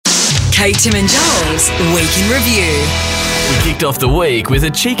Kate, Tim and Joel's Week in Review. We kicked off the week with a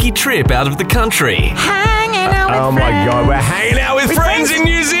cheeky trip out of the country. Hanging out with Oh my God, we're hanging out with friends in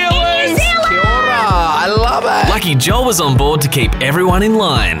New Zealand. Kia ora, I love it. Lucky Joel was on board to keep everyone in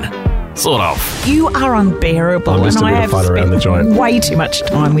line. Sort of. You are unbearable, I'm just and a I bit of have fun around the spent joint. way too much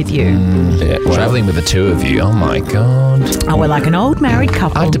time with you. Travelling with the two of you, oh my God. Oh, we're like an old married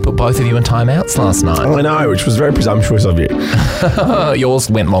couple. I had to put both of you in timeouts last night. I know, which was very presumptuous of you. Yours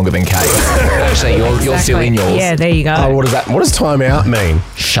went longer than Kate. Actually, you're still in yours. Yeah, there you go. Oh, what does time out mean?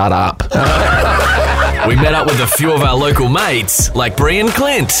 Shut up. We met up with a few of our local mates, like Bree and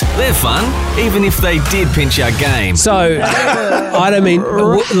Clint. They're fun, even if they did pinch our game. So, I don't mean,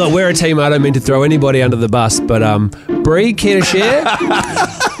 look, we're a team. I don't mean to throw anybody under the bus, but Bree, care to share?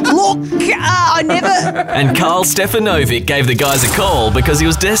 Look, I never... And Carl Stefanovic gave the guys a call because he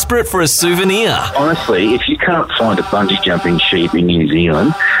was desperate for a souvenir. Honestly, if you can't find a bungee jumping sheep in New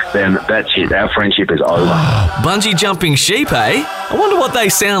Zealand, then that's it. Our friendship is over. Bungee jumping sheep, eh? I wonder what they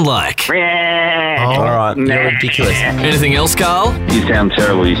sound like. All right. You're ridiculous. Anything else, Carl? You sound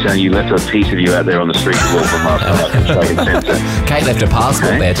terrible. You left a piece of you out there on the street wall from last night. I can show you censor. Kate left her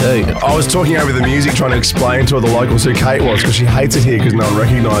passport there too. I was talking over the music trying to explain to the locals who Kate was because she hates it here because no one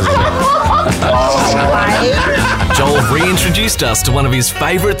recognises her. Joel reintroduced us to one of his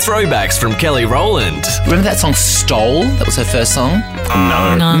favourite throwbacks from Kelly Rowland. Remember that song Stole? That was her first song.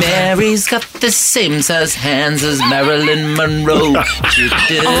 No. Mary's got the same size hands as Marilyn Monroe. She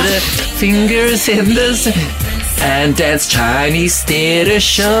did it, fingers in the and dance Chinese theater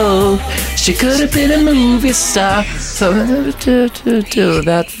show. She could have been a movie star. So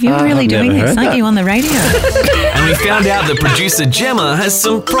that You're really doing this, aren't you, on the radio? And we found out that producer Gemma has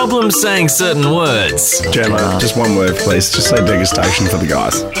some problems saying certain words. Gemma, just one word, please. Just say degustation for the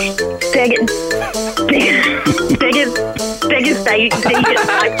guys. I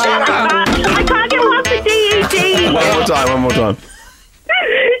can't get past the DED. One more time.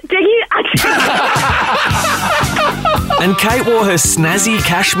 And Kate wore her snazzy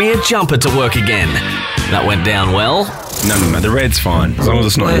cashmere jumper to work again. That went down well. No, the red's fine. As long as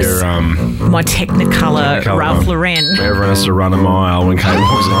it's not your, My Technicolor Ralph Lauren. Everyone has to run a mile when Kate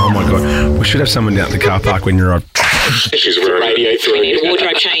was, oh my God. We should have someone down at the car park when you're on. Radio 3.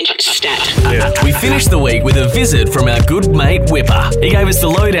 Wardrobe change. Stat. We finished the week with a visit from our good mate Whipper. He gave us the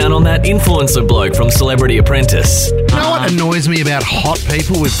lowdown on that influencer bloke from Celebrity Apprentice. You know what annoys me about hot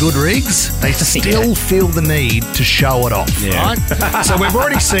people with good rigs? They still feel the need to show it off, right? So we've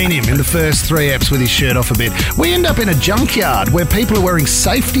already seen him in the first 3 eps with his shirt off a bit. We end up in a junkyard where people are wearing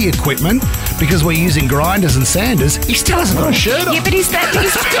safety equipment because we're using grinders and sanders. He still hasn't got a shirt on. Yeah, but he's not a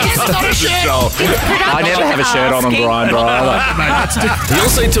shirt. I never have a shirt on Grinder either. He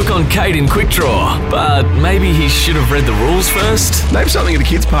also took on Kate in Quick Draw, but maybe he should have read the rules first. Name something at a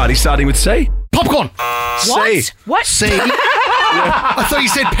kid's party starting with C. Popcorn. What? C. What? C. I thought you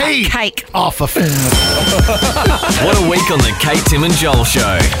said P. Cake. Oh, for What a week on the Kate, Tim and Joel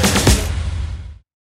show.